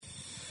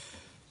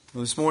Well,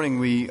 this morning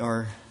we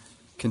are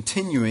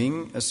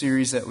continuing a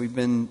series that we've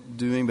been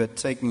doing, but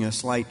taking a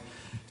slight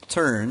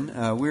turn.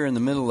 We're in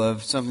the middle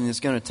of something that's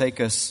going to take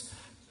us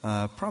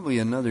probably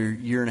another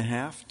year and a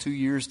half, 2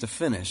 years to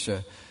finish.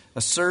 A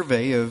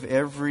survey of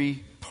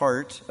every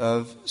part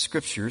of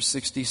Scripture,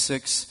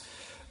 66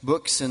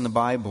 books in the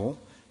Bible,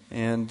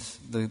 and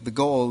the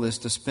goal is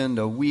to spend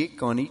a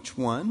week on each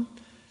one,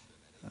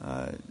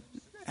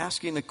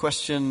 asking the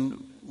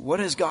question, what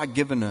has God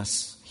given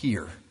us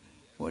here?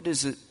 What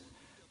is it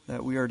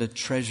that we are to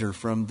treasure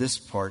from this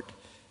part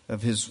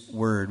of His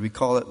Word? We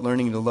call it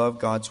learning to love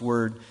God's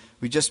Word.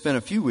 We just spent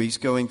a few weeks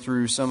going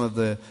through some of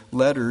the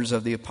letters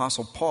of the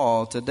Apostle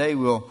Paul. Today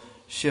we'll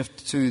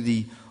shift to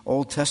the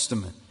Old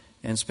Testament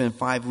and spend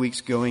 5 weeks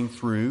going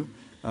through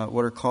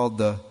what are called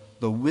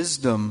the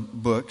wisdom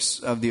books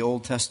of the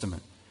Old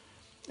Testament.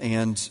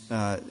 And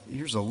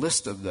here's a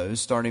list of those,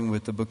 starting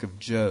with the book of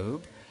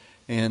Job.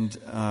 And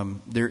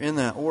they're in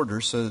that order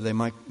so that they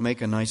might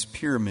make a nice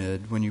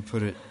pyramid when you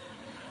put it.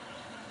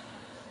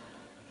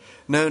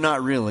 No,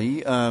 not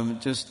really.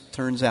 It just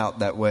turns out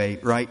that way,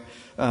 right?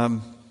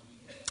 So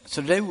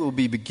today we'll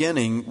be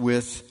beginning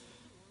with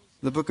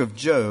the book of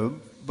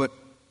Job, but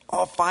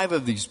all 5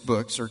 of these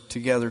books are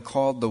together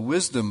called the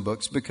wisdom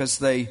books because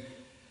they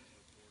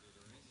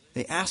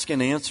ask and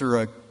answer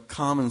a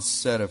common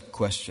set of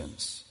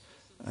questions.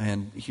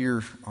 And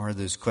here are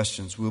those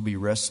questions we'll be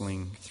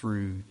wrestling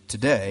through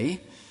today,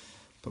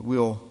 but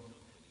we'll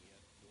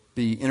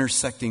be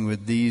intersecting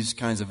with these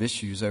kinds of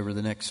issues over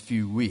the next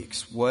few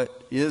weeks.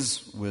 What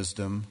is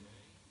wisdom,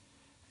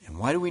 and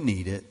why do we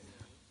need it,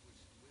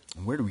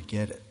 and where do we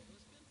get it?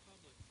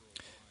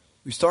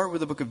 We start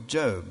with the book of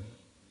Job,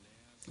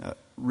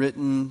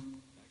 written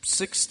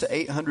 600 to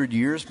 800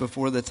 years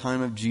before the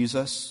time of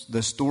Jesus.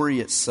 The story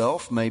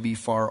itself may be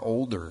far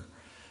older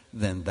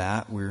than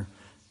that. We're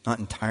not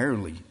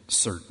entirely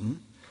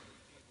certain.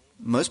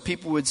 Most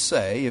people would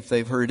say, if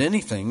they've heard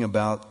anything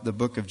about the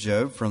book of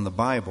Job from the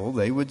Bible,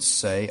 they would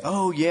say,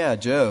 oh yeah,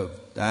 Job,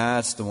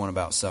 that's the one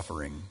about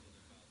suffering.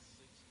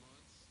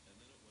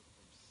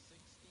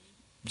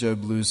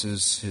 Job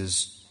loses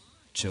his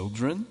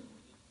children.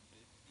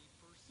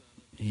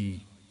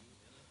 He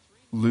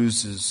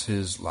loses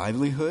his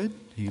livelihood.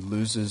 He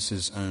loses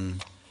his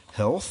own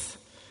health.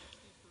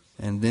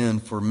 And then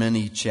for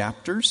many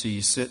chapters,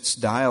 he sits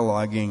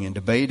dialoguing and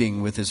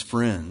debating with his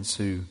friends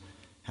who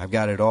have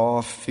got it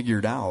all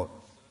figured out.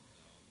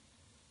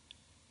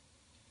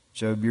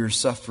 Job, you're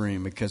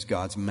suffering because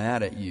God's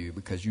mad at you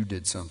because you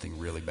did something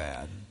really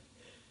bad.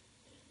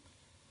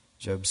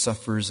 Job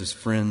suffers. His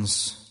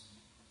friends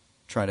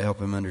try to help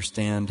him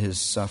understand his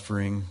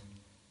suffering.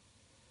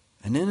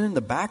 And then in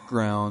the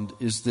background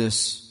is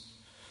this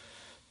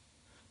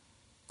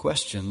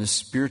question, this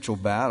spiritual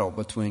battle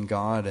between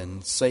God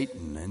and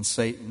Satan. And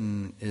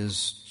Satan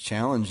is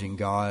challenging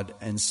God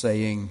and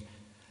saying,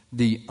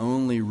 the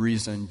only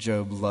reason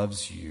Job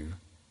loves you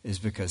is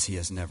because he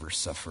has never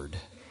suffered.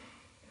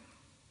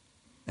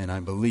 And I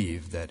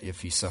believe that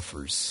if he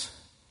suffers,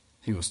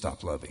 he will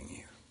stop loving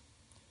you.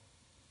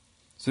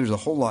 So there's a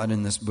whole lot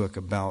in this book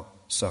about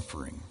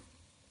suffering.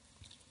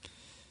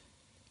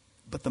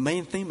 But the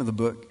main theme of the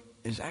book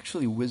is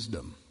actually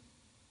wisdom.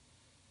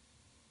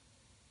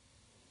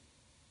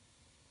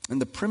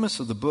 And the premise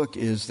of the book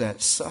is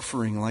that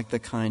suffering, like the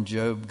kind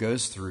Job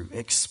goes through,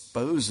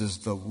 exposes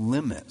the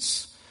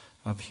limits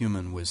of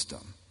human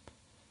wisdom.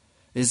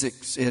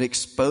 It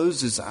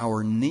exposes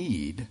our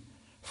need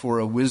for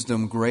a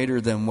wisdom greater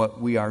than what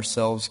we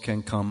ourselves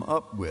can come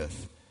up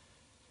with.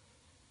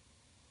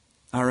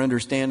 Our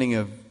understanding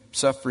of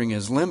suffering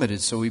is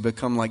limited, so we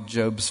become like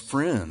Job's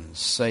friends,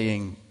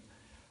 saying,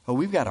 oh,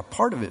 we've got a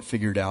part of it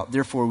figured out,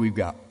 therefore we've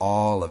got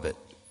all of it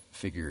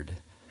figured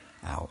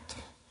out.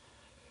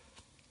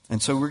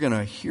 And so we're going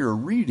to hear a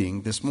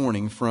reading this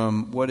morning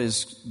from what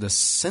is the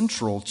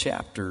central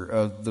chapter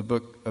of the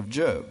book of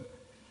Job.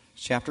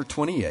 Chapter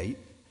 28.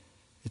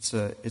 It's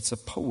a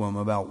poem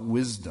about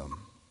wisdom.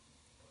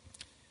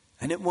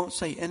 And it won't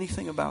say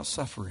anything about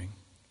suffering.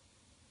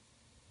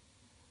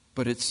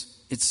 But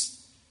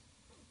it's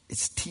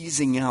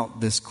teasing out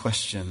this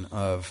question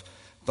of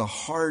the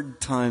hard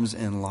times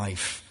in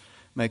life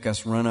make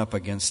us run up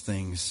against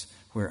things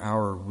where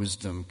our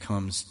wisdom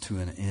comes to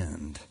an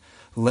end.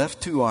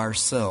 Left to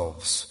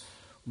ourselves,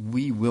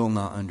 we will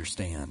not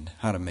understand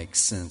how to make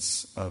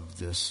sense of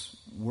this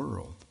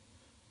world.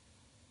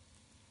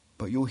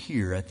 But you'll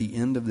hear at the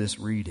end of this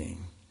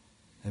reading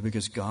that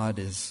because God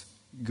is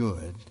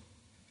good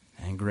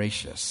and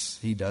gracious,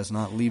 He does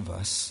not leave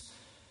us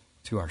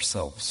to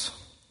ourselves.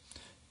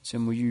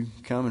 Jim, will you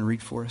come and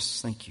read for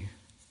us? Thank you.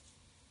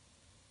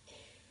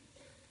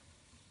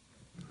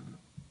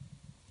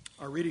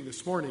 Our reading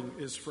this morning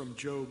is from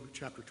Job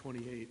chapter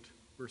 28,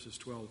 verses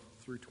 12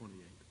 through 28.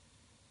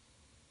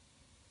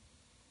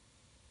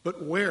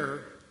 But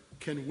where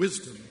can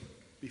wisdom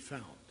be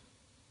found?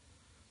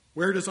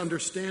 Where does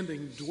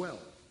understanding dwell?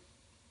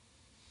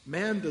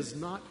 Man does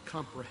not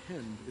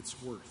comprehend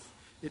its worth.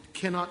 It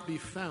cannot be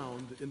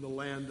found in the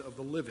land of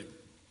the living.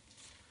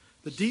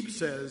 The deep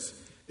says,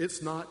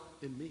 it's not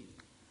in me.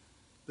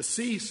 The The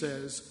sea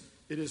says,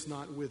 "It is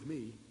not with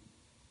me."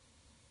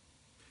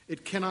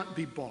 It cannot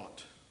be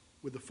bought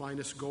with the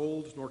finest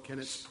gold, nor can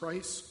its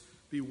price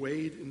be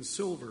weighed in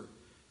silver.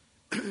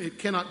 It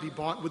cannot be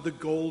bought with the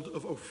gold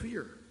of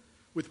Ophir,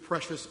 with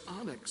precious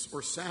onyx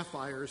or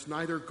sapphires.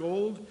 Neither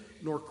gold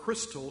nor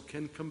crystal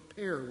can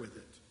compare with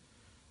it,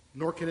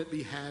 nor can it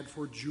be had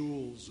for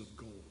jewels of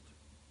gold.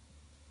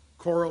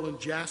 Coral and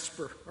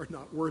jasper are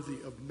not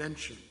worthy of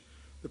mention.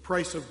 The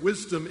price of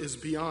wisdom is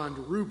beyond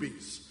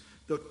rubies.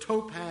 The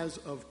topaz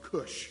of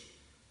Cush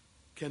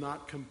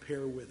cannot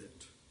compare with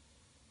it.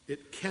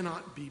 It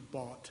cannot be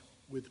bought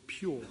with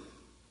pure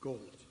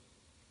gold.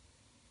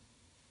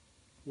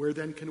 Where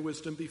then can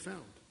wisdom be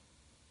found?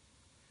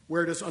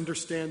 Where does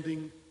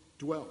understanding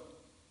dwell?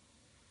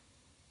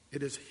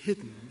 It is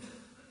hidden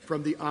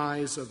from the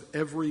eyes of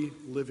every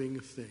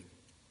living thing,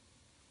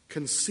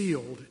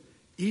 concealed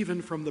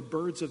even from the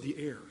birds of the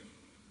air.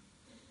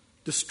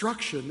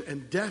 Destruction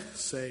and death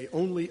say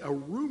only a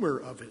rumor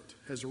of it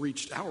has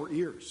reached our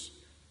ears.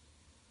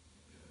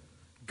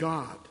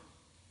 God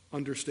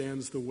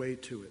understands the way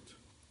to it,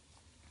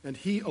 and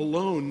he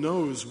alone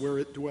knows where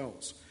it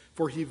dwells,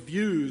 for he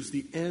views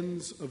the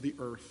ends of the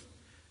earth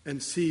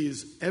and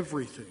sees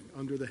everything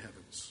under the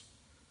heavens.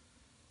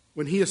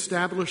 When he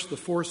established the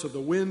force of the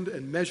wind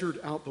and measured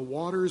out the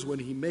waters, when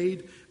he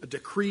made a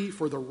decree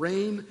for the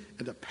rain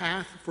and a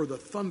path for the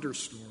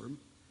thunderstorm,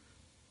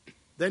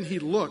 then he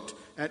looked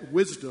at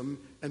wisdom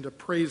and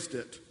appraised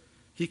it.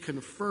 He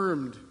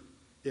confirmed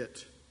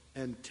it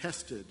and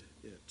tested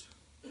it.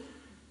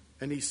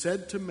 And he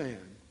said to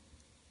man,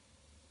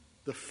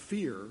 "The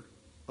fear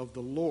of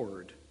the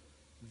Lord,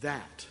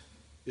 that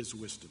is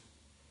wisdom.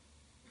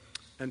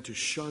 And to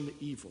shun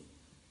evil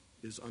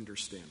is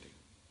understanding."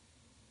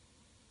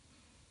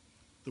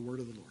 The word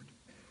of the Lord.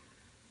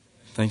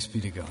 Thanks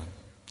be to God.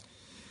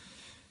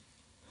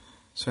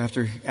 So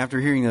after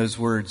hearing those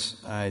words,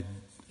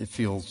 it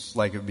feels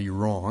like it would be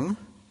wrong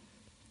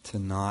to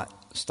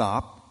not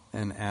stop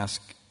and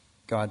ask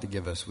God to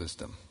give us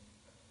wisdom.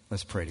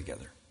 Let's pray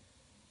together.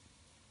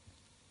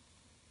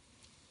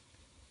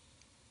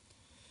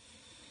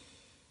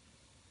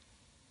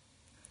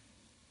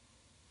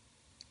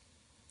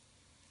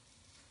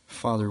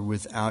 Father,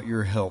 without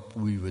your help,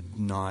 we would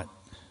not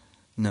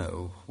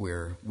know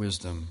where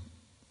wisdom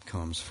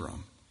comes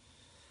from.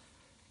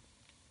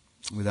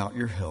 Without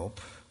your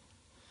help,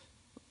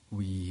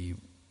 we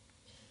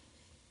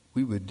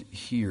would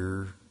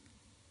hear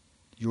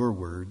your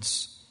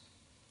words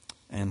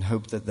and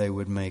hope that they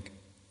would make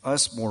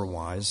us more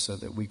wise so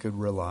that we could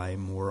rely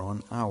more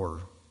on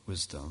our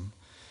wisdom.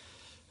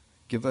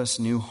 Give us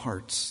new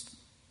hearts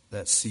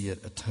that see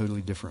it a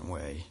totally different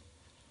way.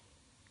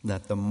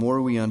 That the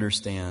more we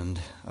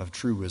understand of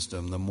true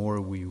wisdom, the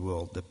more we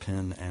will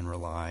depend and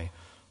rely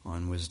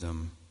on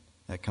wisdom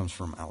that comes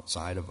from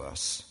outside of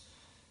us,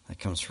 that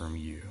comes from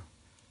you.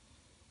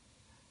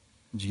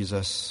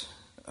 Jesus,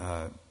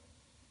 the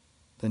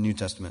New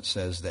Testament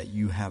says that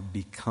you have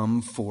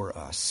become for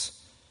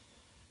us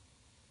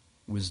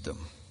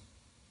wisdom,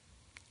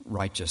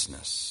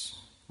 righteousness,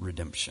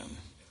 redemption.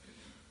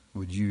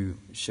 Would you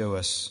show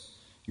us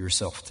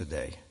yourself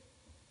today?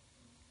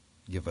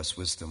 Give us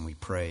wisdom, we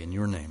pray in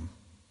your name.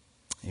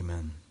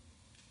 Amen.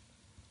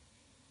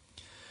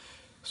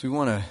 So we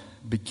want to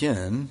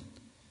begin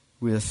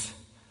with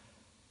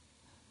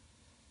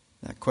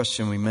that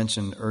question we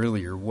mentioned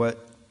earlier. What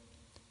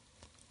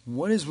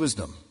is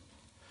wisdom?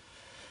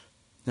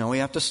 Now we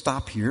have to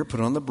stop here, put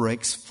on the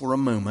brakes for a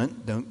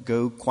moment. Don't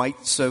go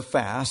quite so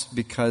fast,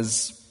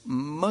 because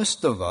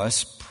most of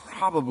us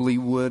probably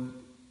would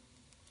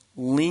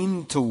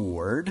lean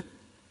toward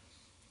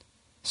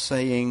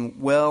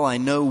saying, well, I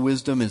know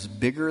wisdom is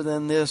bigger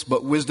than this,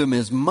 but wisdom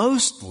is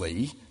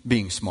mostly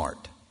being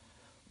smart.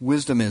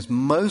 Wisdom is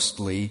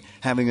mostly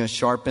having a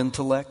sharp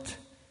intellect.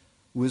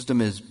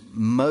 Wisdom is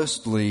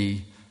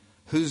mostly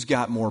who's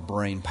got more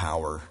brain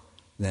power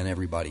than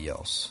everybody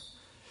else.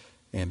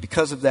 And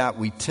because of that,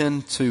 we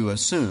tend to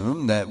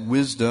assume that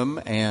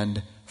wisdom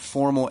and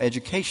formal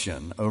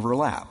education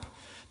overlap.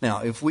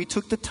 Now, if we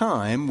took the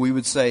time, we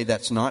would say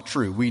that's not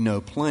true. We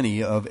know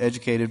plenty of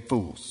educated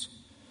fools.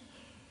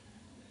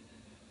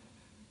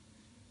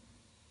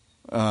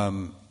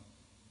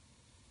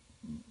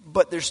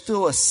 But there's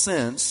still a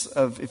sense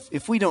of,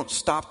 if we don't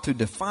stop to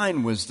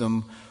define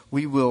wisdom,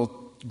 we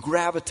will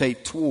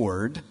gravitate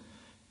toward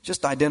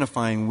just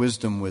identifying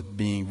wisdom with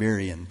being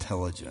very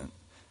intelligent.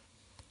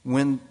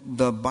 When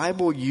the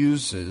Bible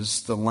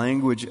uses the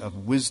language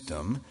of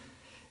wisdom,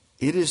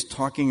 it is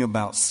talking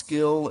about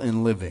skill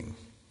in living.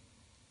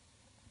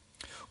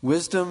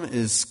 Wisdom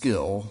is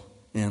skill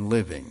in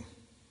living.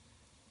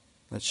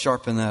 Let's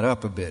sharpen that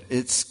up a bit.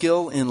 It's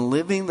skill in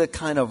living the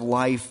kind of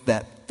life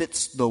that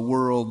fits the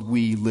world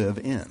we live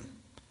in.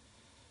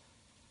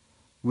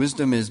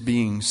 Wisdom is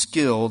being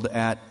skilled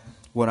at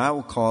what I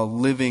will call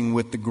living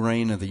with the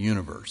grain of the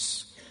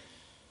universe.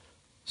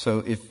 So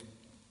if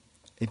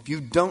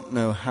you don't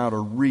know how to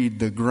read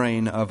the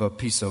grain of a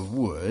piece of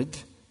wood,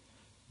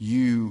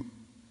 you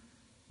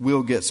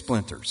will get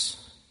splinters,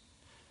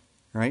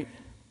 right?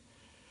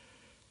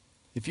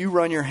 If you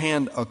run your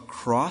hand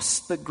across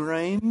the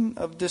grain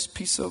of this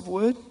piece of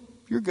wood,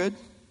 you're good.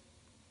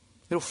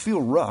 It'll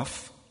feel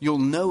rough. You'll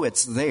know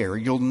it's there.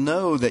 You'll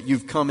know that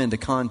you've come into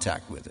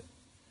contact with it.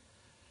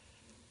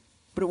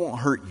 But it won't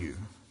hurt you.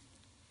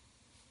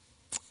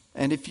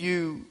 And if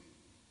you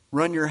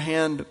run your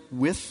hand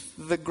with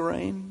the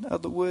grain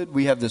of the wood,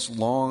 we have this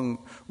long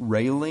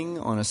railing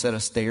on a set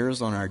of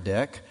stairs on our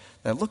deck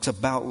that looks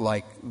about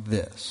like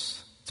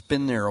this. It's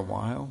been there a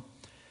while.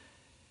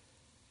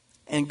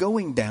 And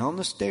going down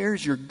the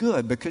stairs, you're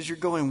good because you're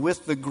going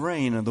with the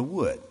grain of the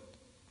wood.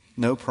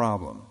 No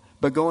problem.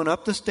 But going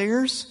up the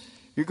stairs,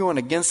 you're going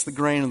against the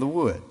grain of the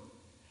wood.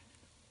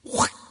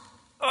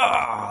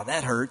 Ah,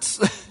 that hurts.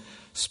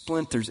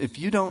 Splinters. If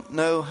you don't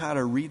know how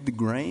to read the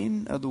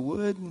grain of the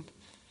wood,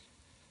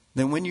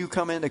 then when you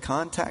come into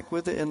contact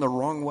with it in the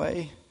wrong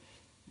way,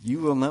 you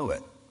will know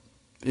it.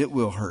 It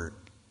will hurt.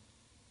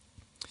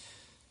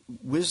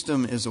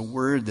 Wisdom is a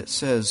word that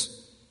says,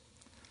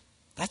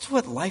 that's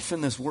what life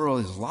in this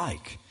world is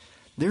like.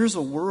 There's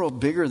a world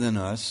bigger than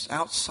us,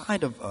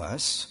 outside of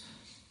us.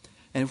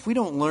 And if we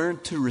don't learn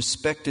to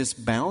respect its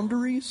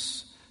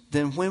boundaries,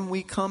 then when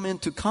we come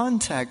into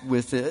contact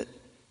with it,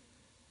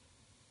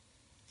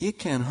 it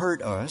can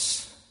hurt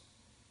us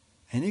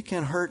and it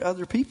can hurt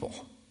other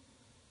people.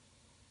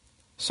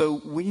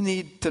 So we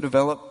need to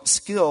develop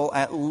skill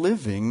at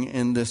living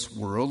in this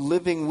world,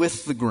 living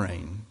with the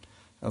grain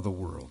of the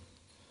world,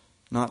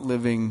 not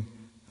living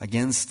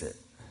against it.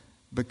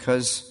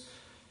 Because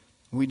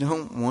we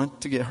don't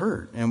want to get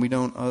hurt, and we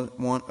don't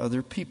want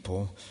other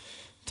people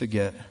to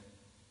get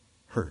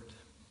hurt.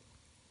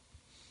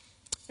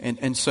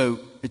 And so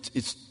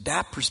it's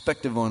that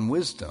perspective on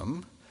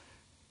wisdom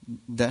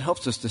that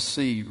helps us to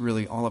see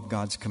really all of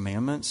God's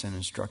commandments and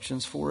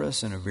instructions for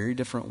us in a very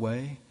different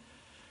way.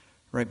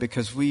 Right?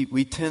 Because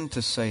we tend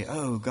to say,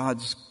 oh,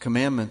 God's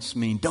commandments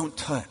mean don't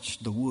touch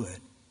the wood.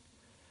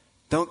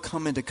 Don't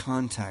come into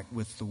contact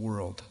with the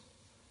world.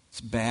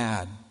 It's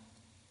bad.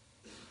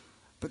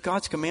 But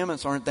God's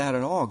commandments aren't that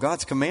at all.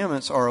 God's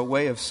commandments are a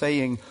way of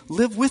saying,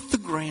 live with the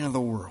grain of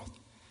the world.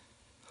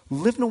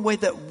 Live in a way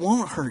that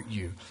won't hurt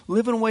you.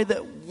 Live in a way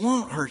that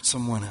won't hurt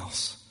someone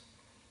else.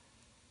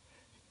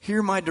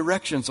 Hear my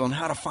directions on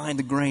how to find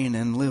the grain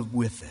and live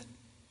with it.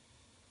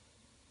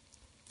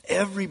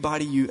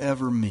 Everybody you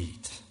ever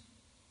meet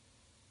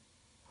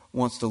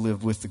wants to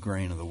live with the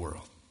grain of the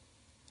world.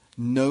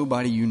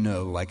 Nobody you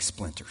know likes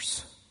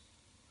splinters.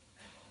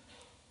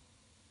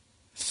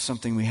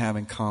 Something we have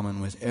in common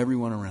with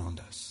everyone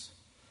around us.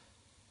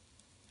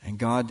 And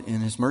God,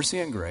 in His mercy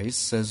and grace,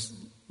 says,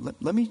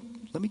 let me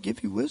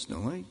give you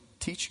wisdom. Let me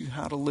teach you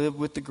how to live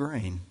with the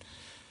grain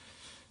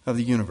of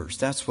the universe.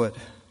 That's what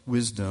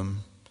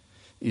wisdom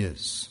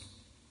is.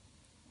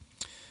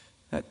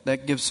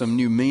 That gives some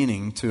new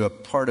meaning to a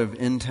part of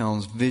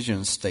InTown's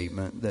vision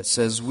statement that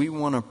says we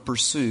want to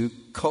pursue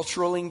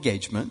cultural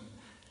engagement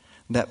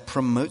that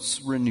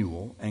promotes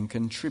renewal and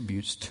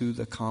contributes to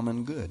the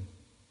common good.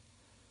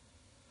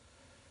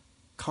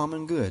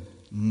 Common good.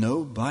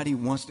 Nobody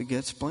wants to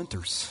get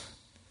splinters.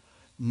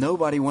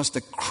 Nobody wants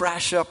to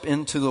crash up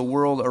into the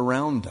world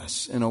around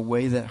us in a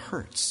way that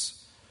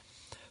hurts.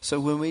 So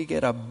when we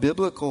get a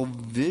biblical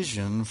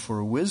vision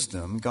for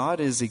wisdom, God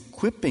is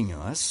equipping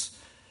us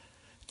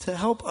to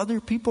help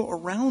other people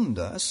around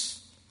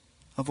us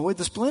avoid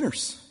the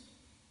splinters.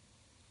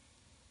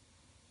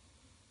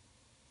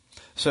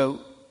 So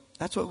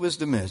that's what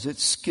wisdom is.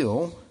 It's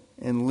skill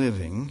in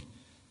living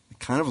the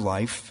kind of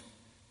life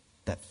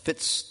that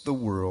fits the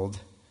world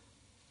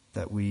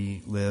that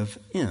we live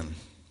in.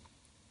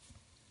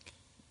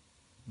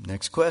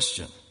 Next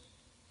question.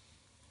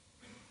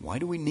 Why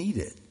do we need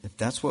it? If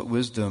that's what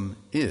wisdom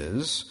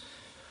is,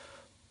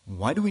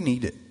 why do we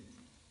need it?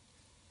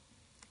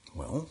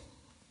 Well,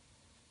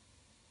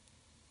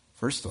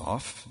 first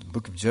off, the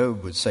book of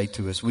Job would say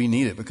to us, we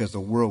need it because the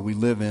world we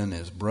live in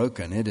is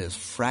broken. It is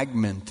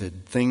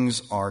fragmented.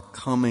 Things are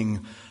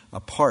coming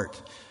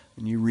apart.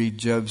 When you read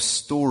Job's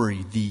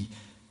story,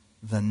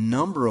 the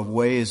number of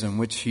ways in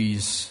which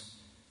he's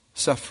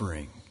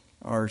suffering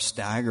are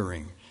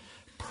staggering.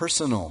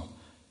 Personal.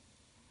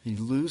 He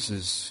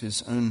loses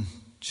his own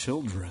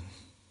children.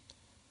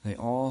 They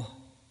all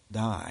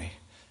die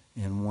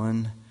in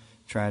one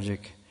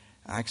tragic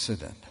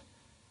accident.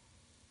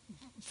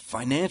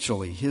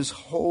 Financially, his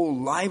whole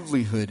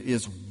livelihood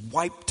is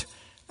wiped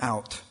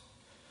out.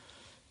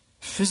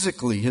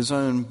 Physically, his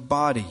own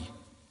body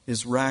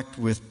is racked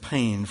with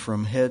pain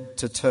from head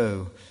to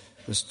toe,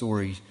 the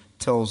story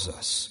tells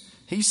us.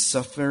 He's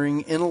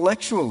suffering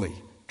intellectually,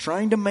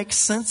 trying to make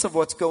sense of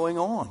what's going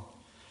on.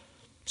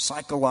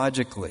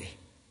 Psychologically,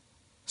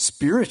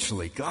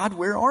 spiritually, God,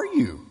 where are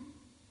you?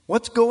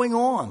 What's going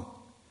on?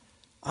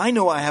 I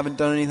know I haven't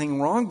done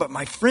anything wrong, but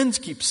my friends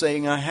keep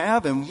saying I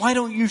have, and why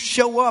don't you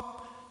show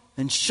up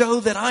and show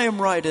that I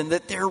am right and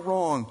that they're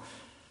wrong?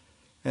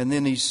 And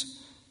then he's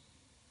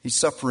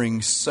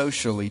suffering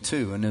socially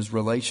too in his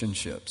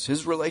relationships.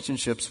 His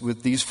relationships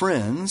with these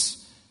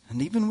friends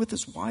and even with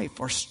his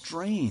wife are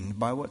strained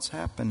by what's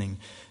happening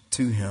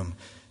to him.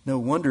 No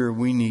wonder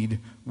we need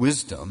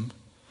wisdom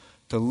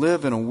to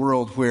live in a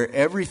world where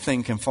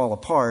everything can fall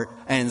apart,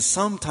 and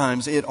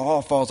sometimes it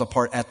all falls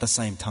apart at the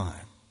same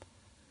time.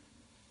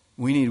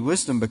 We need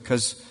wisdom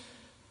because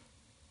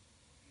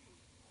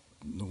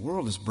the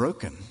world is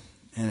broken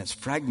and it's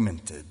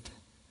fragmented,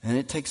 and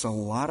it takes a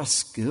lot of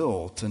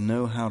skill to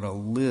know how to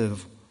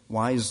live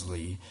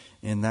wisely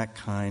in that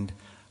kind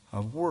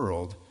of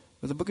world.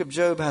 But the book of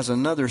Job has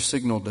another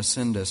signal to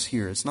send us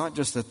here. It's not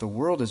just that the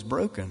world is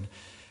broken,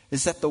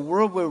 it's that the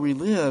world where we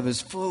live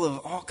is full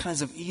of all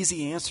kinds of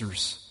easy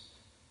answers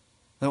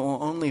that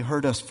will only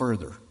hurt us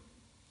further.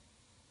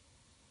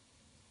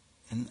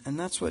 And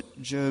that's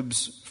what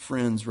Job's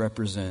friends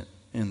represent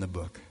in the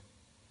book.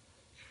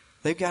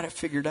 They've got it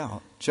figured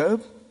out.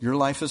 Job, your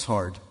life is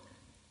hard.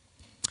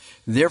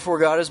 Therefore,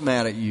 God is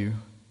mad at you.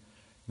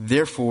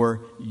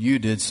 Therefore, you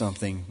did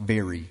something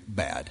very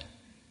bad.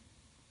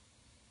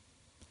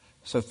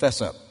 So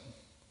fess up.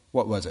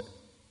 What was it?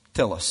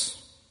 Tell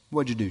us.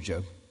 What'd you do,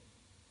 Job?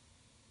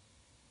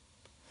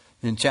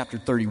 In chapter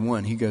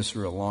 31, he goes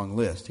through a long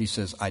list. He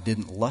says, I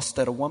didn't lust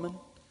at a woman.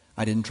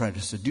 I didn't try to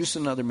seduce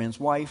another man's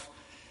wife.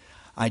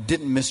 I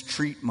didn't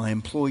mistreat my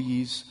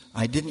employees.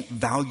 I didn't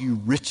value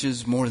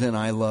riches more than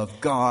I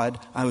love God.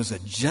 I was a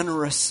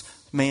generous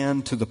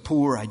man to the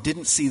poor. I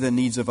didn't see the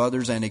needs of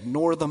others and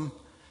ignore them.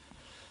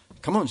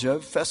 Come on,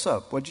 Job, fess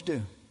up. What'd you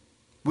do?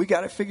 We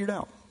got it figured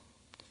out.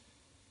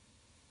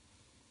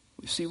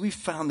 See, we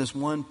found this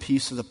one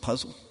piece of the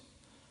puzzle,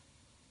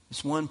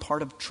 this one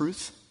part of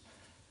truth.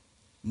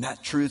 And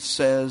that truth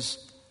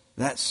says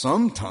that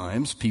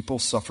sometimes people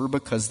suffer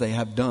because they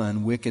have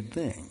done wicked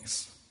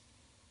things.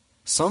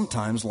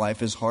 Sometimes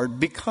life is hard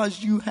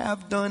because you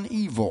have done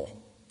evil.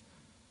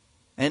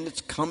 And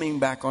it's coming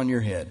back on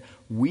your head.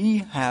 We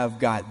have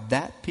got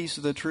that piece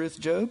of the truth,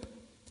 Job.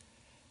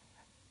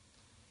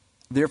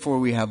 Therefore,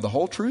 we have the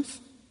whole truth.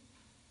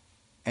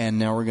 And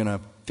now we're going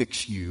to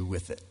fix you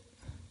with it.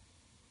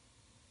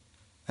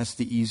 That's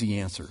the easy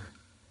answer.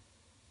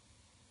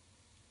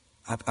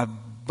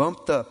 I've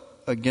bumped up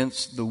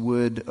against the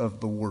wood of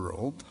the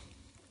world.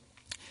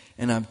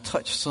 And I've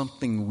touched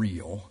something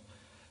real.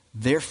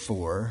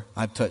 Therefore,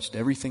 I've touched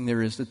everything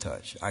there is to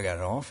touch. I got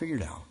it all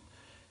figured out.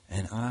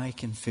 And I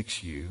can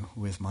fix you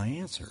with my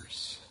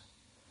answers.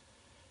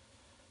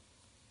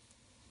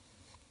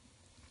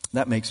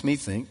 That makes me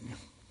think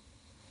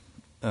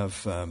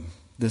of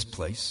this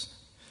place.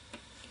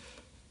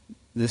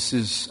 This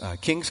is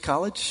King's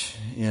College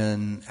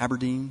in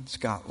Aberdeen,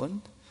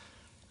 Scotland.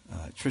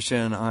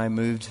 Tricia and I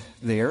moved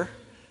there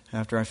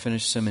after I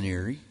finished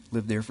seminary.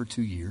 Lived there for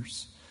 2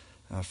 years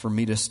for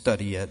me to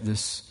study at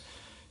this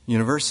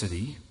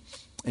university.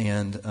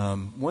 And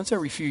once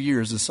every few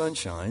years the sun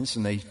shines,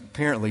 and they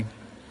apparently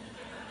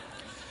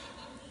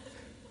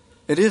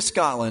it is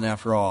Scotland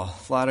after all.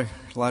 A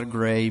lot of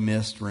gray,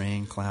 mist,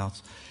 rain,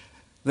 clouds.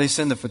 They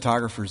send the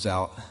photographers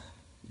out,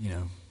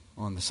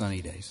 on the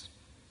sunny days.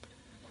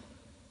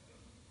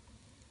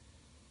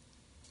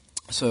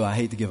 So I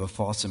hate to give a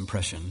false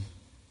impression,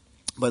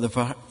 but the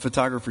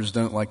photographers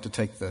don't like to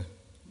take the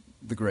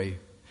gray,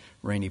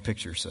 rainy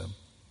picture. So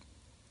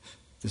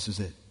this is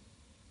it.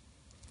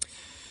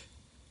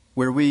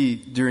 Where we,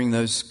 during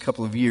those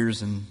couple of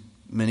years, and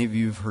many of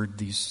you have heard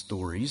these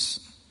stories,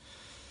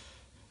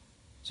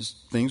 just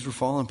things were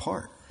falling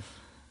apart,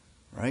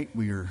 right?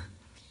 We were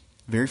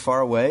very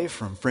far away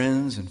from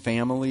friends and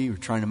family. We're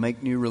trying to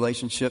make new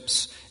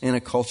relationships in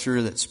a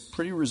culture that's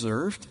pretty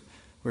reserved,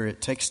 where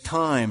it takes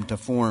time to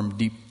form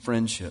deep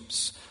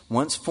friendships.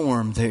 Once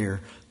formed,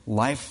 they're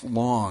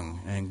lifelong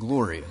and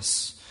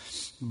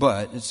glorious.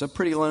 But it's a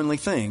pretty lonely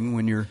thing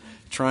when you're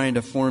trying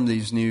to form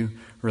these new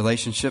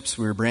relationships.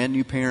 We're brand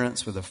new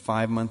parents with a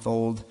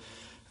 5-month-old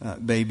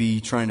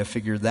baby, trying to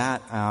figure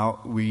that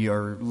out. We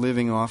are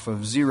living off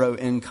of zero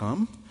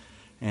income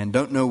and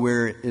don't know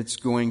where it's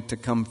going to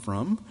come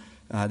from.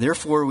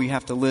 Therefore, we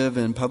have to live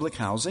in public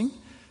housing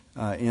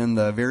in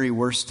the very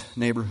worst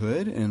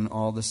neighborhood in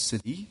all the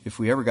city. If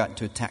we ever got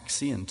into a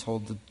taxi and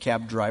told the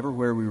cab driver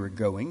where we were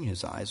going,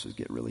 his eyes would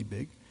get really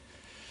big.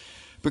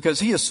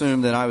 Because he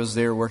assumed that I was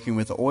there working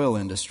with the oil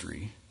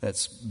industry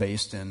that's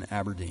based in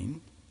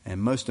Aberdeen. And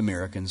most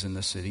Americans in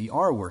the city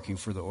are working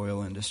for the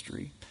oil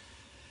industry.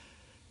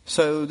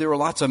 So there were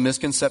lots of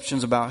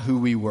misconceptions about who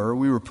we were.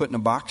 We were put in a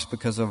box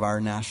because of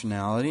our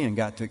nationality and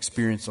got to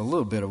experience a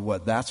little bit of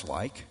what that's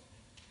like.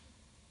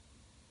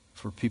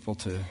 For people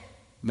to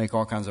make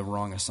all kinds of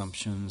wrong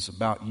assumptions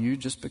about you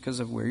just because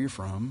of where you're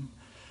from.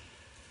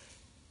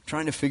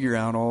 Trying to figure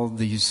out all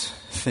these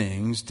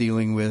things,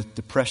 dealing with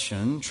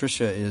depression.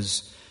 Tricia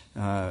is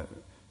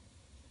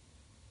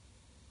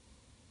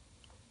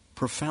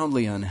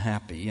profoundly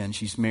unhappy, and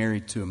she's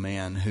married to a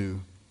man who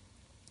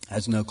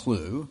has no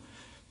clue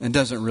and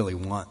doesn't really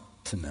want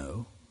to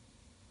know.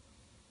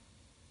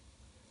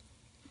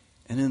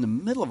 And in the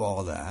middle of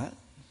all that,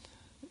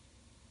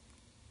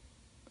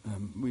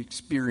 we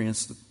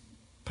experience the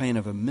pain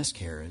of a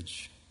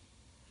miscarriage.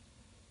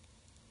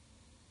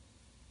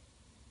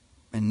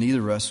 And neither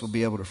of us will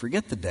be able to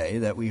forget the day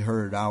that we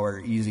heard our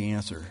easy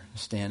answer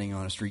standing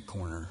on a street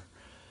corner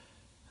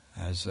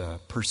as a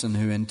person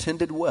who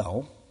intended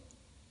well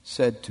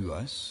said to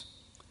us,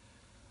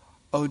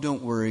 "Oh,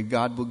 don't worry,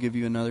 God will give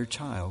you another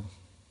child."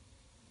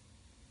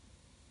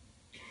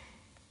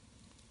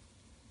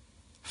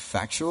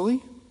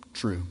 Factually,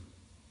 true.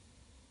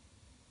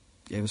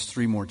 Gave us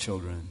 3 more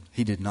children.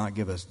 He did not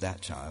give us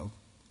that child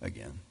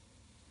again.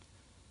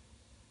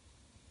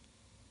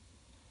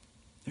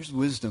 There's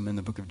wisdom in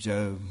the book of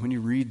Job. When you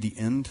read the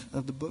end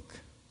of the book,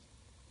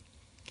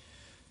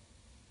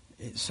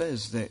 it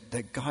says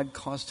that God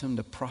caused him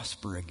to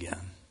prosper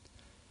again.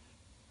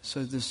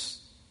 So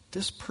this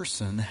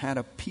person had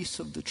a piece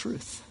of the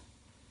truth.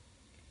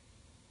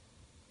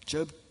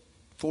 Job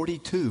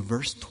 42,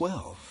 verse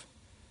 12.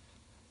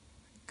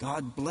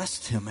 God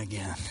blessed him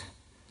again.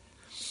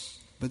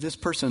 But this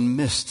person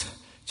missed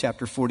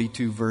chapter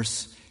 42,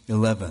 verse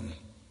 11.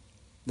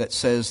 That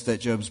says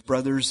that Job's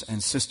brothers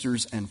and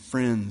sisters and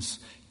friends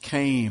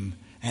came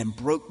and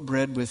broke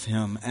bread with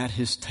him at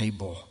his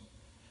table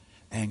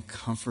and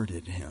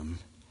comforted him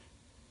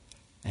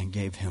and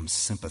gave him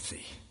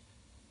sympathy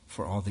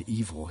for all the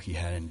evil he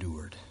had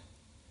endured.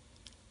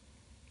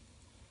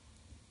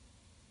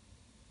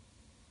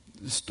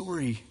 The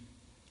story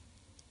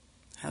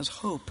has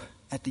hope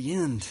at the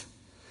end,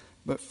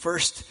 but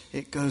first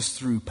it goes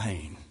through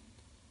pain.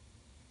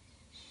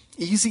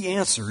 Easy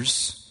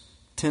answers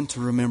tend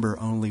to remember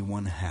only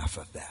one half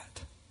of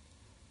that.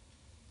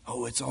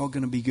 Oh, it's all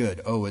going to be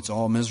good. Oh, it's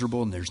all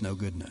miserable and there's no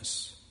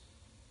goodness.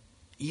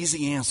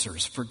 Easy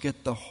answers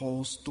forget the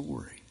whole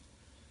story.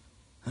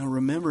 Now,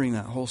 remembering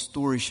that whole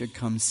story should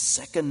come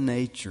second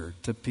nature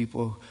to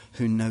people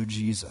who know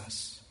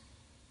Jesus.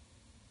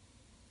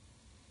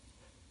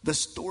 The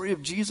story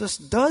of Jesus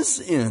does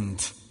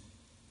end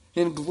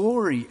in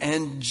glory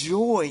and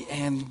joy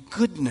and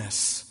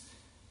goodness.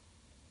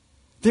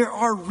 There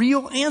are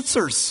real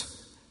answers.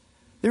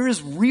 There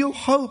is real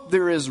hope.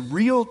 There is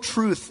real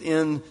truth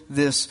in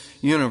this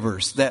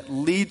universe that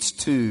leads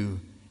to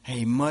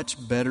a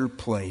much better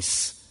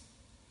place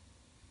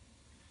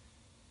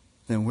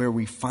than where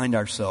we find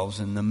ourselves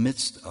in the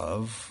midst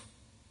of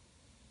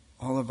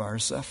all of our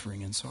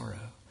suffering and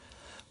sorrow.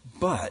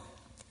 But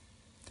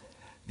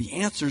the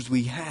answers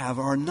we have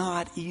are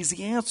not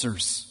easy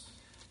answers.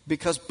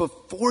 Because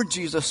before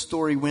Jesus'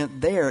 story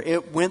went there,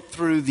 it went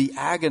through the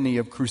agony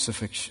of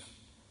crucifixion.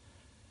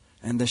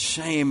 And the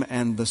shame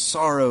and the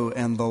sorrow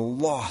and the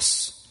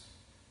loss.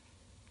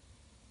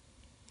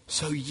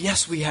 So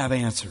yes, we have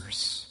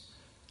answers,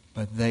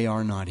 but they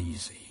are not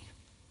easy.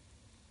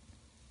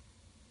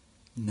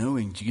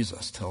 Knowing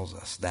Jesus tells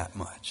us that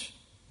much,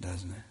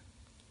 doesn't it?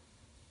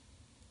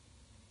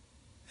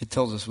 It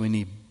tells us we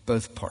need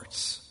both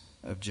parts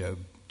of Job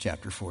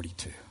chapter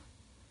 42.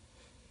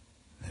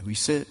 That we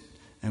sit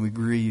and we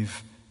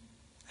grieve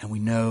and we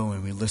know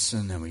and we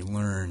listen and we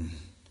learn.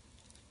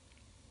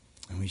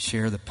 And we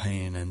share the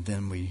pain, and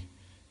then we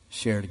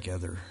share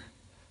together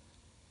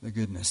the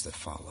goodness that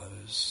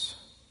follows.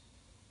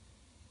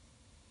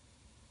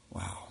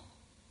 Wow.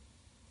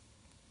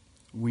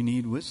 We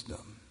need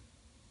wisdom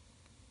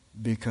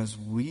because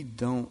we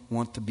don't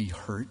want to be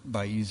hurt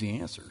by easy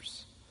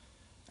answers.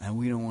 And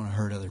we don't want to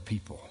hurt other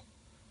people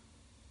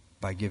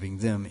by giving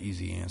them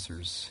easy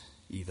answers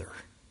either.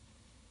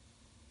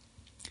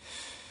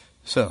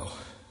 So,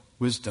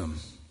 wisdom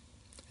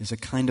is a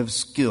kind of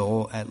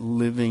skill at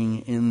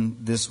living in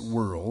this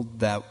world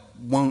that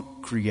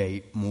won't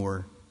create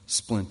more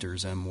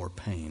splinters and more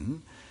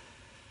pain.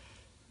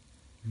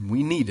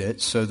 We need it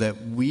so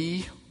that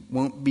we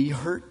won't be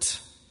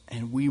hurt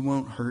and we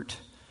won't hurt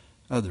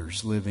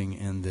others living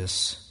in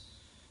this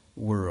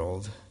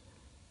world.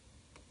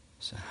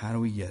 So how do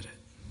we get it?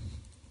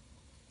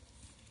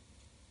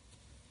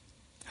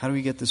 How do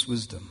we get this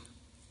wisdom?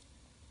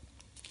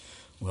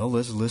 Well,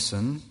 let's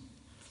listen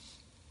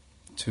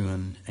to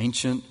an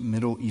ancient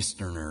Middle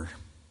Easterner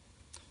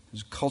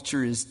whose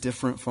culture is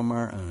different from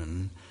our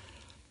own,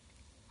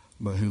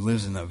 but who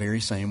lives in the very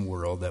same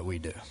world that we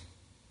do.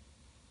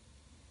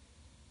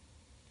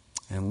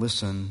 And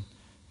listen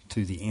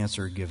to the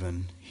answer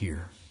given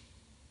here.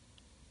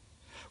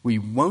 We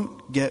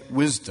won't get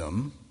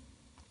wisdom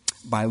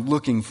by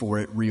looking for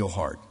it real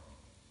hard.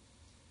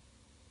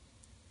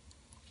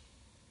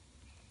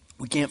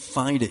 We can't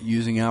find it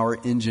using our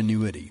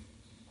ingenuity.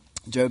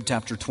 Job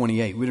chapter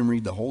 28, we didn't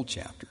read the whole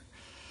chapter,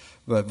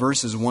 but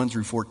verses 1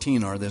 through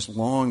 14 are this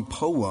long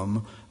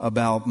poem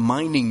about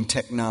mining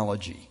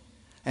technology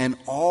and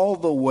all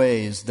the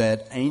ways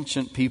that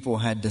ancient people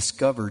had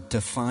discovered to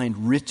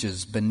find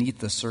riches beneath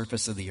the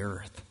surface of the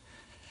earth.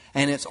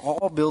 And it's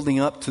all building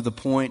up to the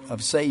point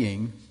of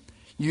saying,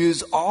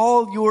 use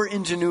all your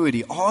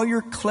ingenuity, all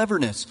your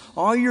cleverness,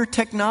 all your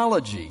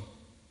technology,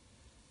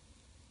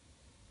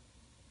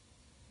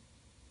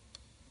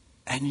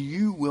 and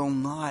you will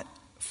not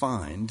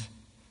find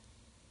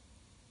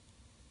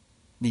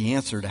the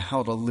answer to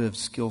how to live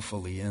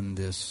skillfully in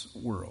this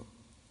world.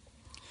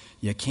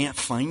 You can't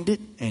find it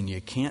and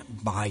you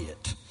can't buy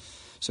it.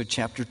 So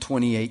chapter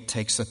 28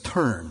 takes a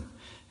turn.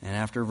 And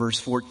after verse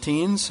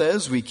 14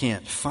 says we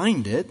can't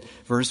find it,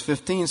 verse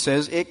 15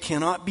 says it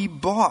cannot be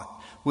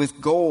bought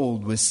with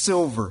gold, with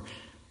silver,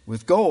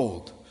 with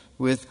gold,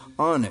 with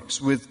onyx,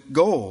 with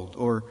gold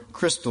or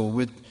crystal,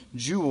 with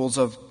jewels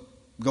of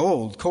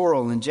gold,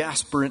 coral, and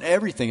jasper, and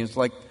everything. It's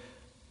like,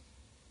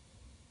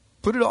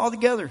 put it all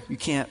together. You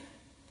can't.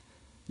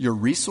 Your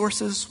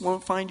resources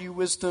won't find you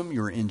wisdom.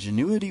 Your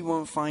ingenuity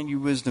won't find you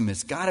wisdom.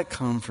 It's got to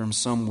come from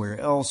somewhere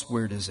else.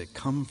 Where does it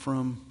come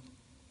from?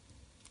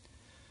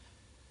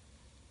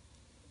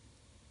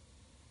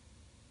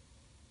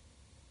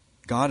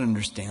 God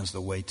understands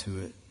the way to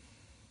it.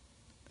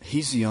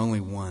 He's the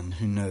only one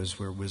who knows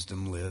where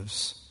wisdom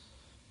lives.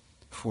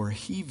 For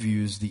he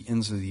views the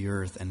ends of the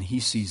earth and he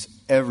sees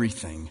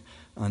everything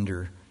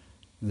under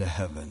the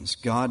heavens.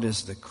 God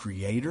is the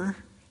creator.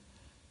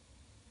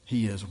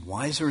 He is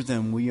wiser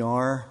than we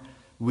are.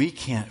 We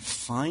can't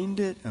find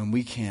it and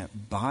we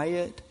can't buy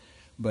it,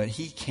 but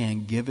he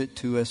can give it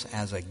to us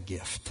as a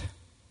gift.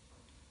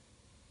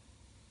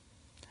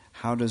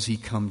 How does he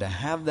come to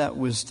have that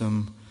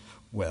wisdom?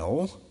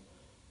 Well,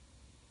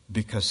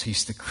 because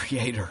he's the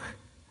creator.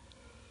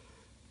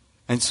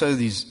 And so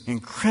these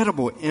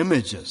incredible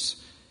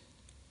images,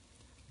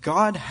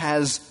 God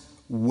has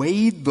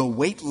weighed the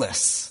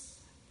weightless.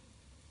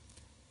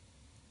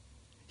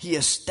 He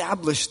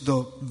established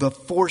the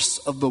force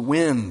of the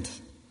wind.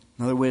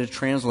 Another way to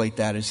translate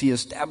that is he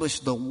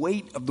established the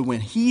weight of the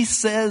wind. He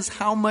says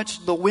how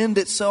much the wind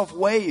itself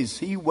weighs.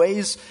 He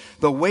weighs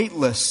the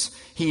weightless.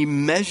 He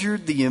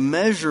measured the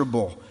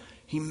immeasurable.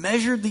 He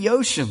measured the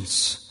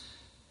oceans.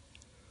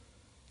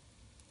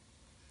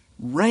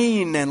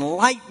 Rain and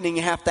lightning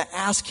have to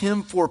ask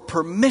him for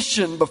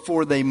permission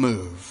before they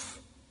move.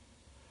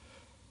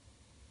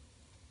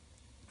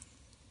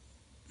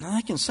 Now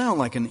that can sound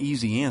like an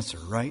easy answer,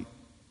 right?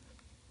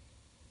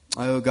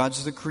 Oh,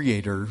 God's the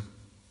creator,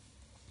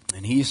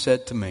 and he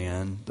said to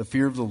man, the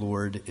fear of the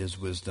Lord is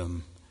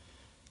wisdom,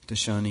 to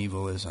shun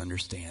evil is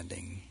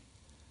understanding.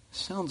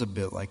 Sounds a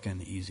bit like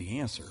an easy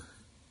answer.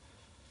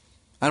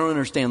 I don't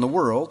understand the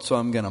world, so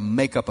I'm going to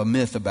make up a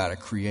myth about a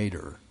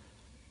creator.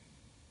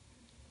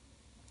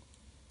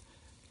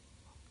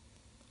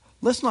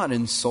 Let's not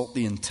insult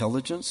the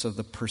intelligence of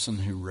the person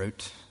who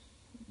wrote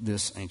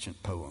this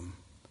ancient poem.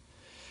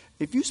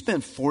 If you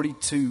spend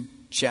 42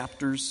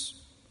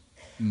 chapters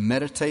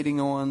meditating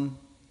on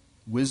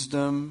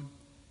wisdom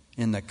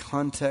in the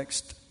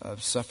context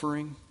of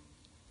suffering,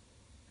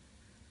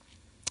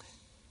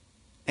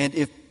 and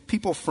if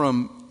people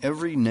from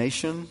every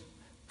nation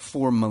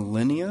for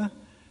millennia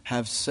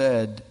have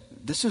said,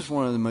 this is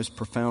one of the most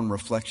profound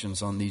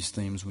reflections on these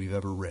themes we've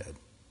ever read,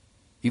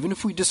 even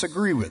if we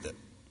disagree with it,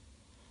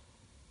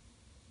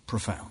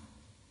 profound.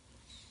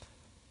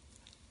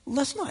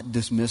 Let's not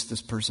dismiss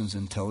this person's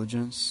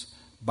intelligence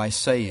by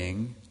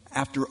saying,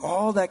 after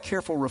all that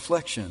careful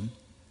reflection,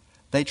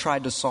 they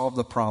tried to solve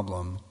the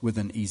problem with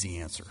an easy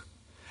answer.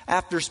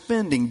 After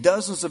spending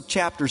dozens of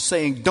chapters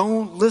saying,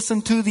 don't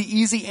listen to the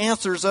easy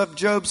answers of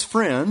Job's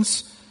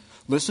friends,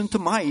 listen to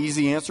my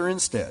easy answer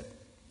instead.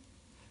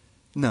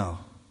 No,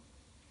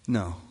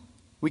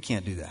 we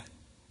can't do that.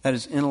 That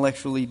is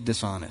intellectually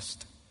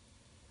dishonest.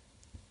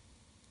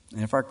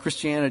 And if our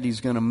Christianity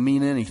is going to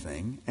mean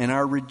anything, and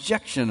our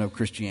rejection of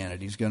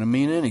Christianity is going to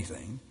mean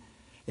anything,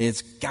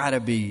 it's got to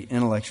be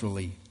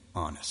intellectually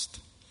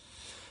honest.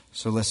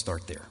 So let's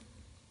start there.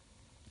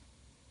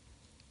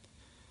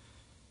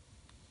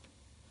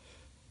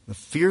 The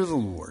fear of the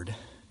Lord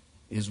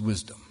is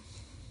wisdom.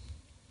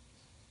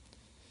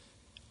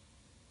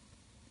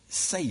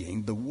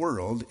 Saying the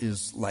world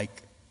is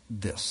like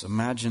this.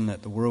 Imagine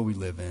that the world we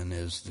live in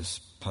is this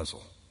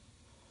puzzle.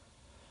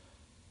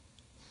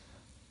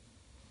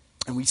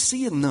 And we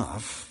see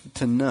enough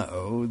to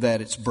know that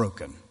it's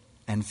broken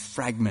and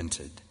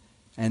fragmented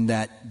and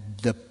that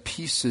the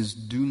pieces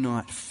do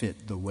not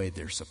fit the way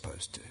they're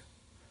supposed to.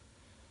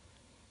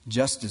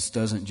 Justice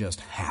doesn't just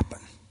happen.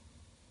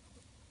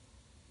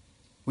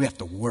 We have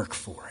to work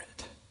for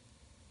it.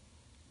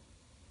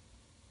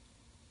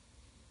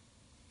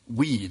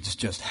 Weeds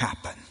just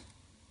happen.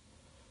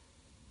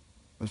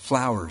 But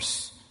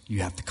flowers you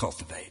have to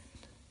cultivate.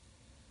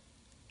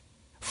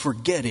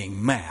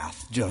 Forgetting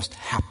math just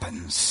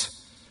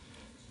happens.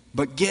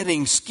 But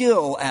getting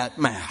skill at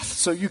math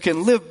so you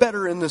can live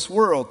better in this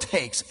world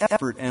takes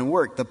effort and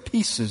work. The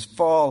pieces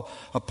fall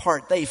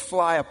apart. They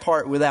fly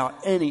apart without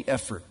any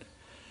effort.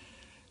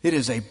 It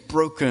is a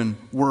broken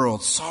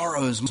world.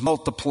 Sorrows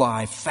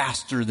multiply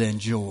faster than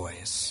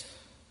joys.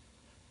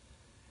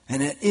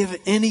 And at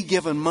any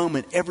given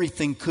moment,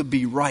 everything could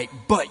be right,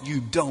 but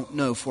you don't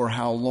know for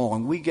how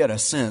long. We get a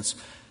sense.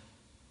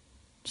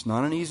 It's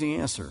not an easy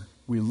answer.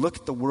 We look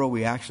at the world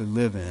we actually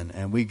live in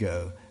and we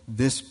go,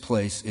 this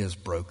place is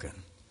broken.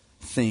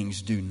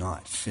 Things do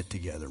not fit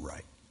together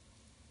right.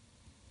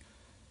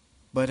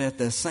 But at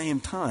the same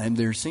time,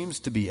 there seems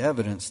to be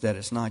evidence that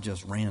it's not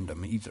just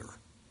random either.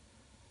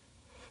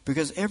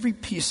 Because every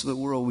piece of the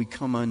world we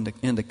come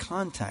into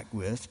contact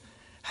with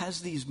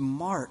has these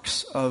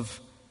marks of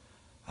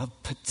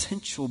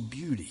potential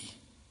beauty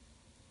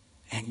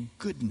and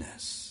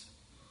goodness.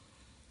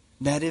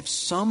 That if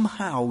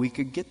somehow we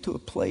could get to a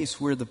place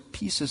where the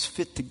pieces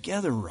fit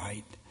together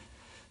right,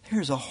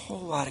 there's a whole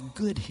lot of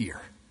good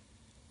here.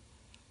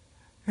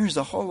 there's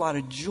a whole lot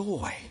of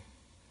joy.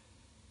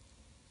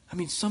 I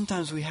mean,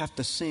 sometimes we have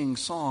to sing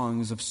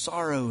songs of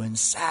sorrow and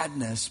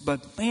sadness,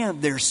 but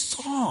man, they're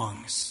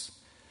songs.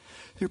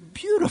 They're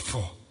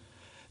beautiful.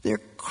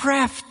 They're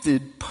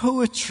crafted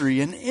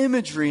poetry and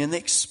imagery, and they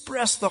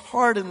express the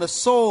heart and the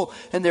soul,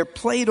 and they're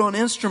played on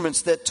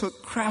instruments that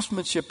took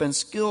craftsmanship and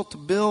skill to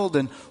build.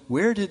 And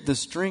where did the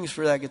strings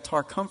for that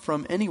guitar come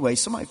from anyway?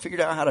 Somebody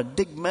figured out how to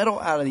dig metal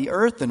out of the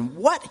earth and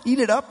heat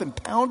it up and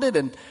pound it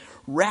and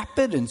wrap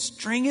it and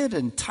string it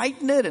and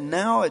tighten it, and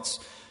now it's...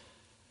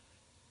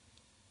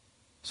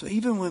 So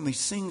even when we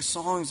sing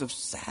songs of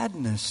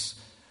sadness,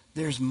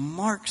 there's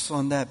marks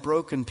on that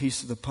broken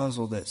piece of the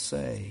puzzle that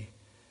say,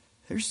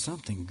 there's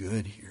something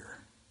good here.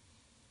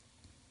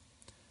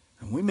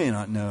 And we may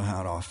not know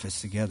how it all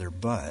fits together,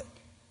 but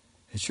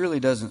it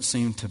surely doesn't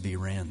seem to be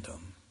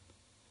random.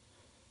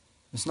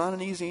 It's not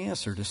an easy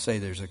answer to say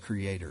there's a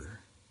creator,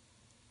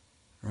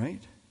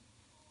 right?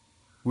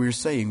 We're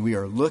saying we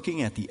are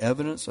looking at the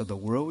evidence of the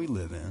world we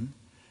live in,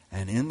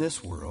 and in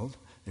this world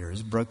there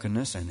is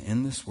brokenness, and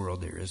in this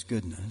world there is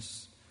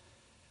goodness.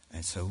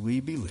 And so we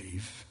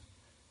believe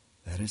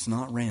that it's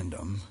not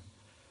random,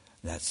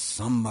 that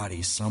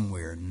somebody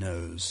somewhere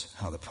knows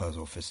how the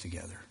puzzle fits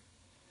together.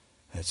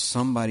 That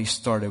somebody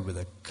started with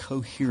a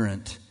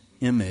coherent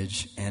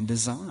image and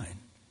design.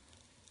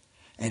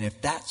 And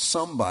if that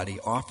somebody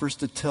offers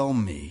to tell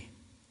me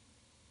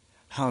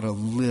how to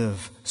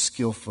live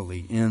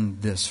skillfully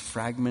in this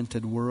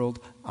fragmented world,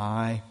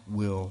 I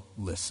will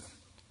listen.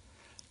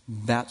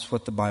 That's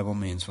what the Bible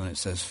means when it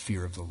says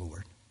fear of the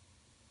Lord.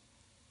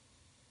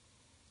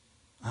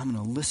 I'm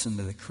going to listen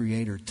to the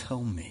Creator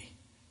tell me.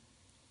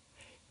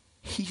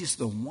 He's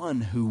the one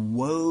who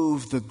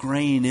wove the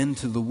grain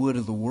into the wood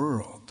of the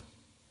world.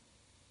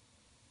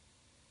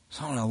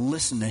 So I'm going to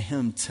listen to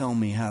Him tell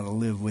me how to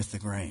live with the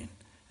grain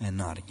and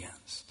not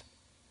against.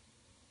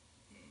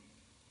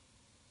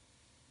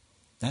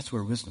 That's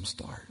where wisdom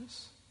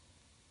starts.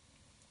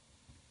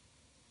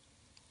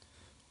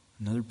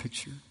 Another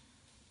picture.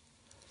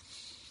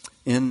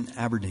 In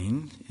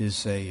Aberdeen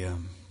is a,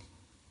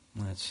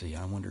 let's see,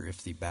 I wonder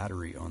if the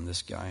battery on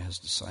this guy has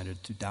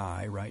decided to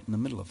die right in the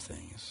middle of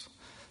things.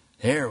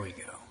 There we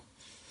go.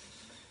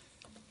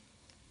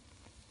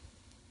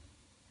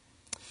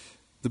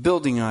 The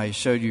building I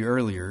showed you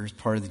earlier is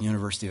part of the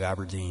University of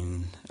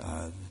Aberdeen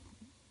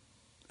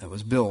that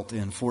was built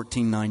in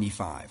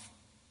 1495.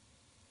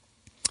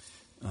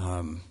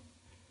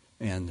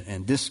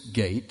 And this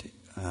gate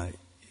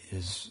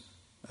is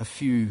a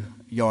few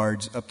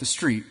yards up the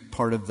street,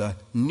 part of the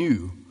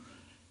new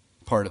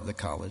part of the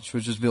college,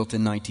 which was built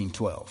in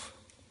 1912,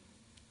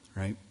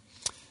 right?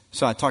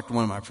 So I talked to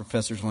one of my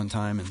professors one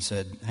time and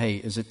said, hey,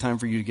 is it time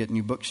for you to get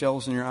new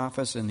bookshelves in your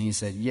office? And he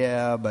said,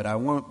 yeah, but I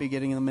won't be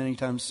getting them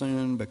anytime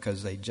soon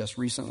because they just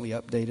recently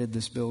updated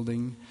this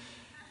building.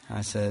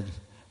 I said,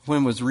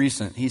 when was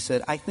recent? He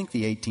said, I think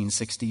the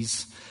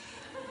 1860s.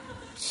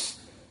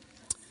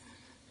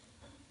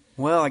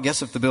 Well, I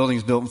guess if the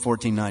building's built in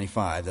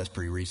 1495, that's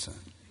pretty recent.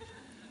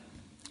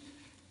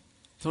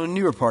 So in the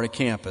newer part of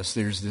campus,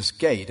 there's this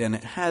gate, and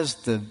it has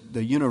the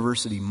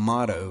university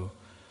motto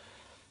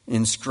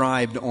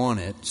inscribed on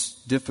it. It's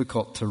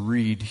difficult to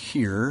read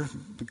here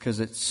because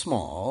it's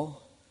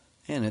small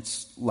and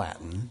it's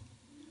Latin.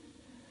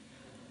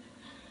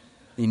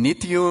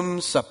 Initium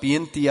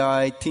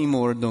sapientiae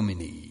timor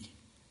Domini.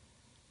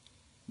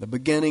 The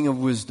beginning of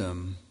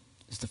wisdom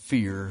is the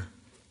fear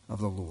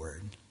of the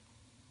Lord.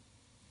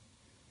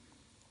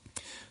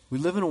 We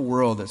live in a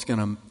world that's going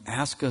to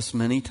ask us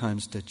many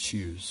times to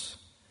choose.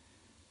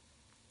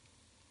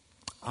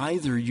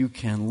 Either you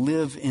can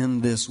live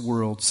in this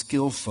world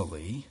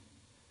skillfully,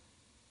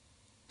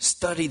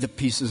 study the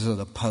pieces of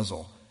the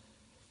puzzle,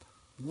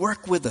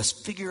 work with us,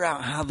 figure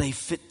out how they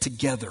fit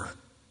together.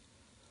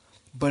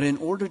 But in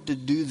order to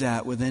do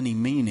that with any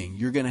meaning,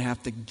 you're going to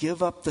have to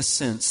give up the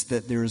sense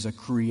that there is a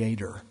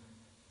creator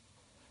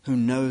who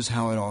knows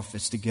how it all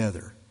fits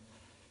together.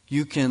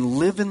 You can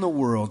live in the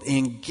world,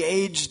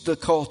 engage the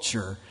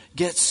culture,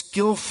 get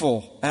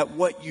skillful at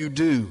what you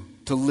do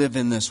to live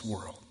in this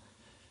world.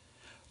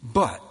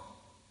 But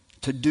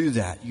to do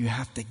that, you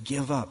have to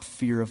give up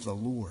fear of the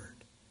Lord.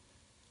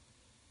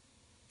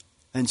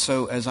 And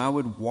so as I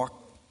would walk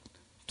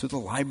to the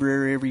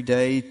library every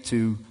day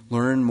to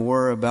learn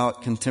more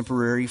about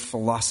contemporary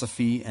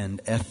philosophy and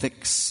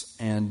ethics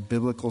and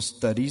biblical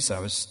studies, I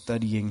was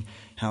studying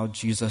how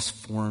Jesus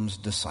forms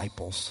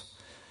disciples.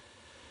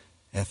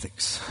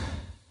 Ethics.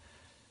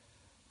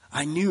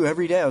 I knew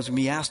every day I was going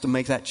to be asked to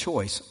make that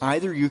choice.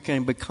 Either you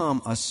can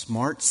become a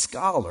smart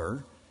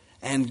scholar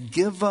and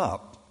give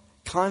up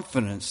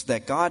confidence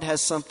that God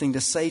has something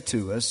to say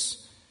to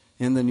us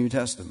in the New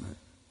Testament,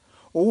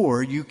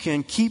 or you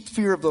can keep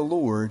fear of the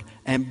Lord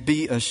and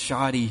be a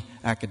shoddy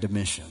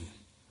academician.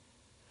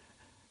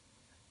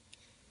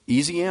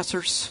 Easy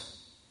answers,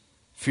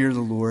 fear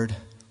the Lord.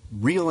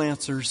 Real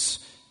answers,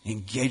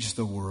 engage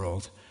the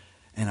world.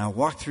 And I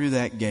walked through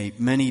that gate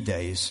many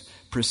days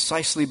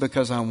precisely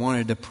because I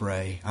wanted to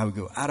pray. I would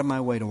go out of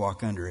my way to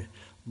walk under it.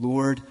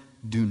 Lord,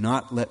 do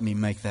not let me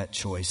make that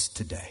choice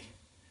today.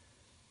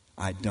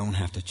 I don't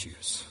have to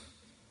choose.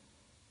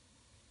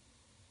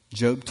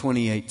 Job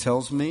 28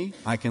 tells me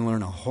I can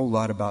learn a whole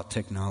lot about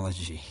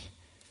technology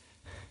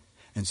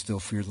and still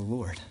fear the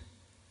Lord.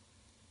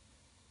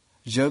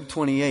 Job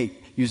 28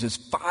 uses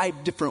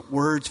 5 different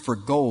words for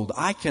gold.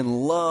 I can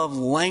love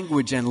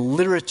language and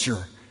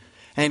literature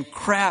and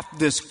craft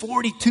this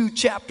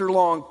 42-chapter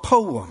long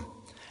poem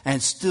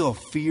and still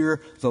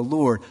fear the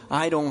Lord.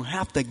 I don't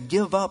have to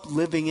give up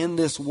living in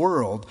this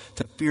world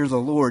to fear the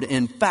Lord.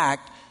 In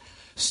fact,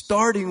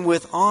 starting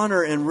with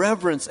honor and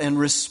reverence and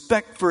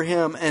respect for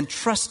Him and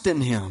trust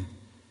in Him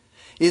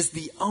is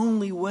the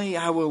only way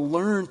I will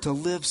learn to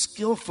live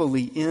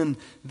skillfully in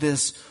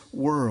this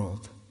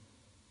world.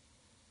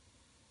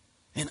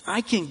 And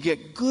I can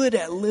get good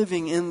at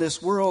living in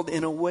this world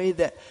in a way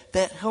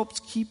that helps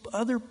keep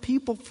other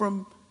people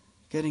from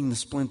getting the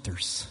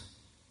splinters.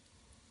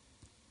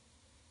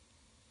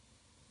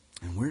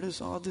 And where does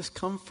all this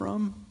come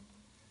from?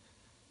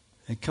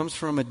 It comes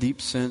from a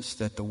deep sense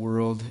that the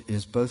world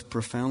is both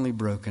profoundly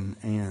broken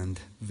and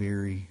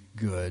very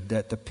good.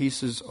 That the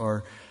pieces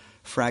are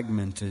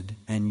fragmented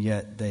and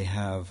yet they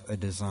have a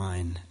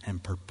design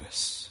and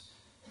purpose.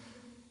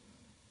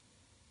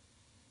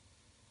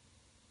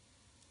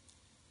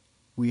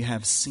 We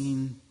have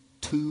seen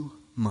too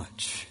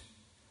much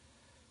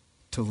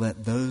to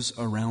let those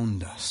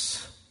around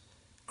us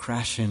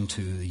crash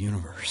into the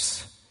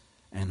universe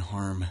and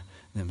harm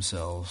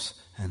themselves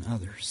and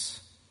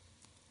others.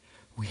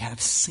 We have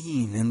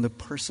seen in the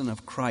person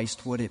of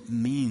Christ what it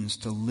means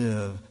to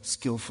live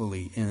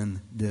skillfully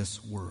in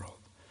this world.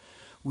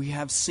 We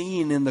have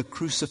seen in the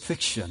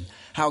crucifixion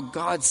how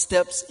God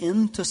steps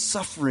into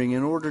suffering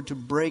in order to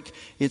break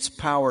its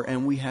power.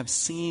 And we have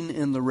seen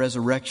in the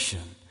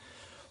resurrection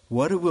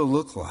what it will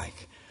look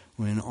like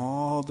when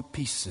all the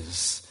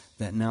pieces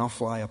that now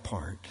fly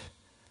apart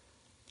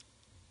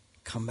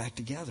come back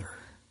together.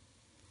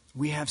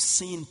 We have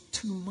seen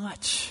too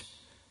much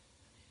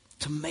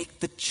to make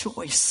the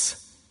choice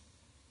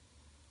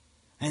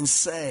and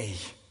say,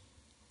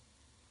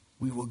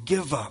 we will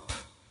give up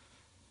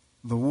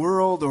the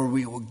world or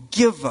we will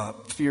give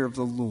up fear of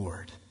the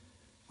Lord.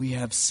 We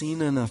have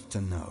seen enough to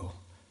know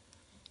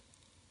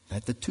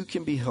that the two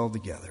can be held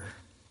together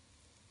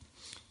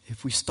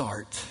if we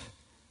start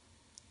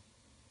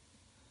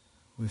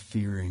with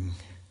fearing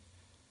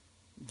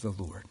the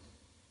Lord.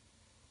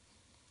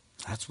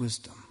 That's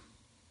wisdom.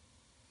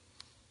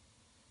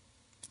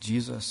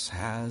 Jesus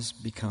has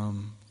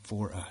become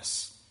for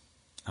us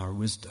our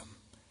wisdom,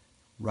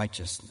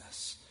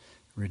 righteousness,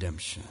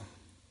 redemption.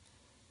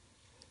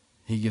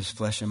 He gives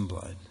flesh and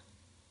blood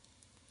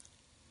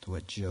to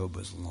what Job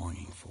was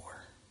longing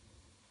for.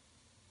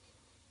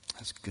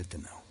 That's good to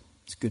know.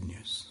 It's good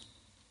news.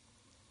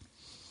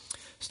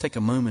 Let's take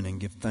a moment and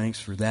give thanks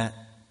for that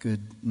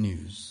good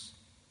news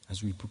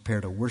as we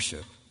prepare to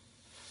worship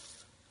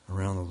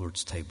around the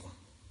Lord's table.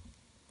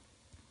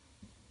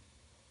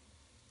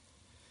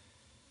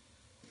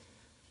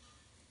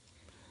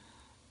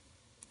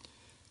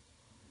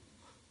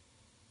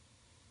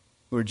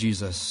 Lord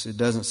Jesus, it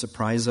doesn't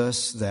surprise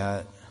us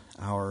that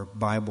our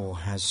Bible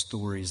has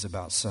stories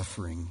about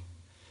suffering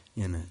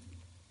in it.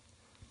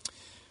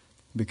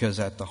 Because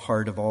at the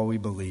heart of all we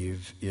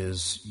believe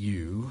is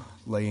you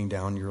laying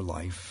down your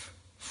life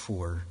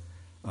for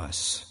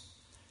us.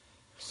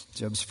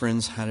 Job's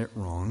friends had it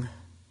wrong.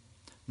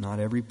 Not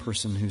every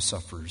person who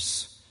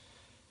suffers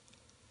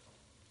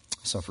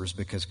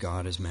because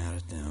God is mad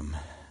at them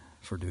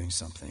for doing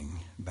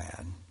something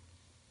bad.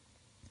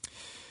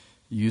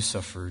 You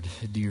suffered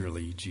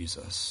dearly,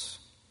 Jesus.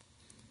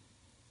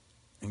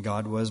 And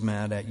God was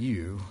mad at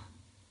you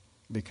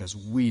because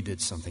we did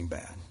something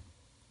bad.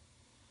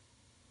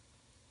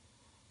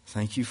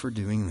 Thank you for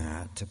doing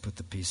that to put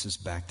the pieces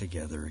back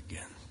together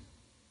again.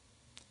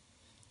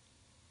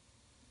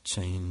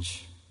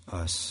 Change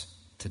us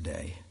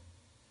today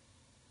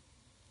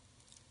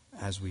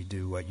as we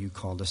do what you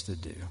called us to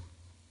do.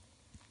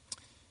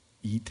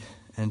 Eat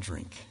and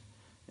drink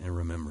in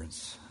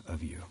remembrance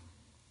of you.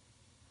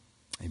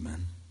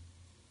 Amen.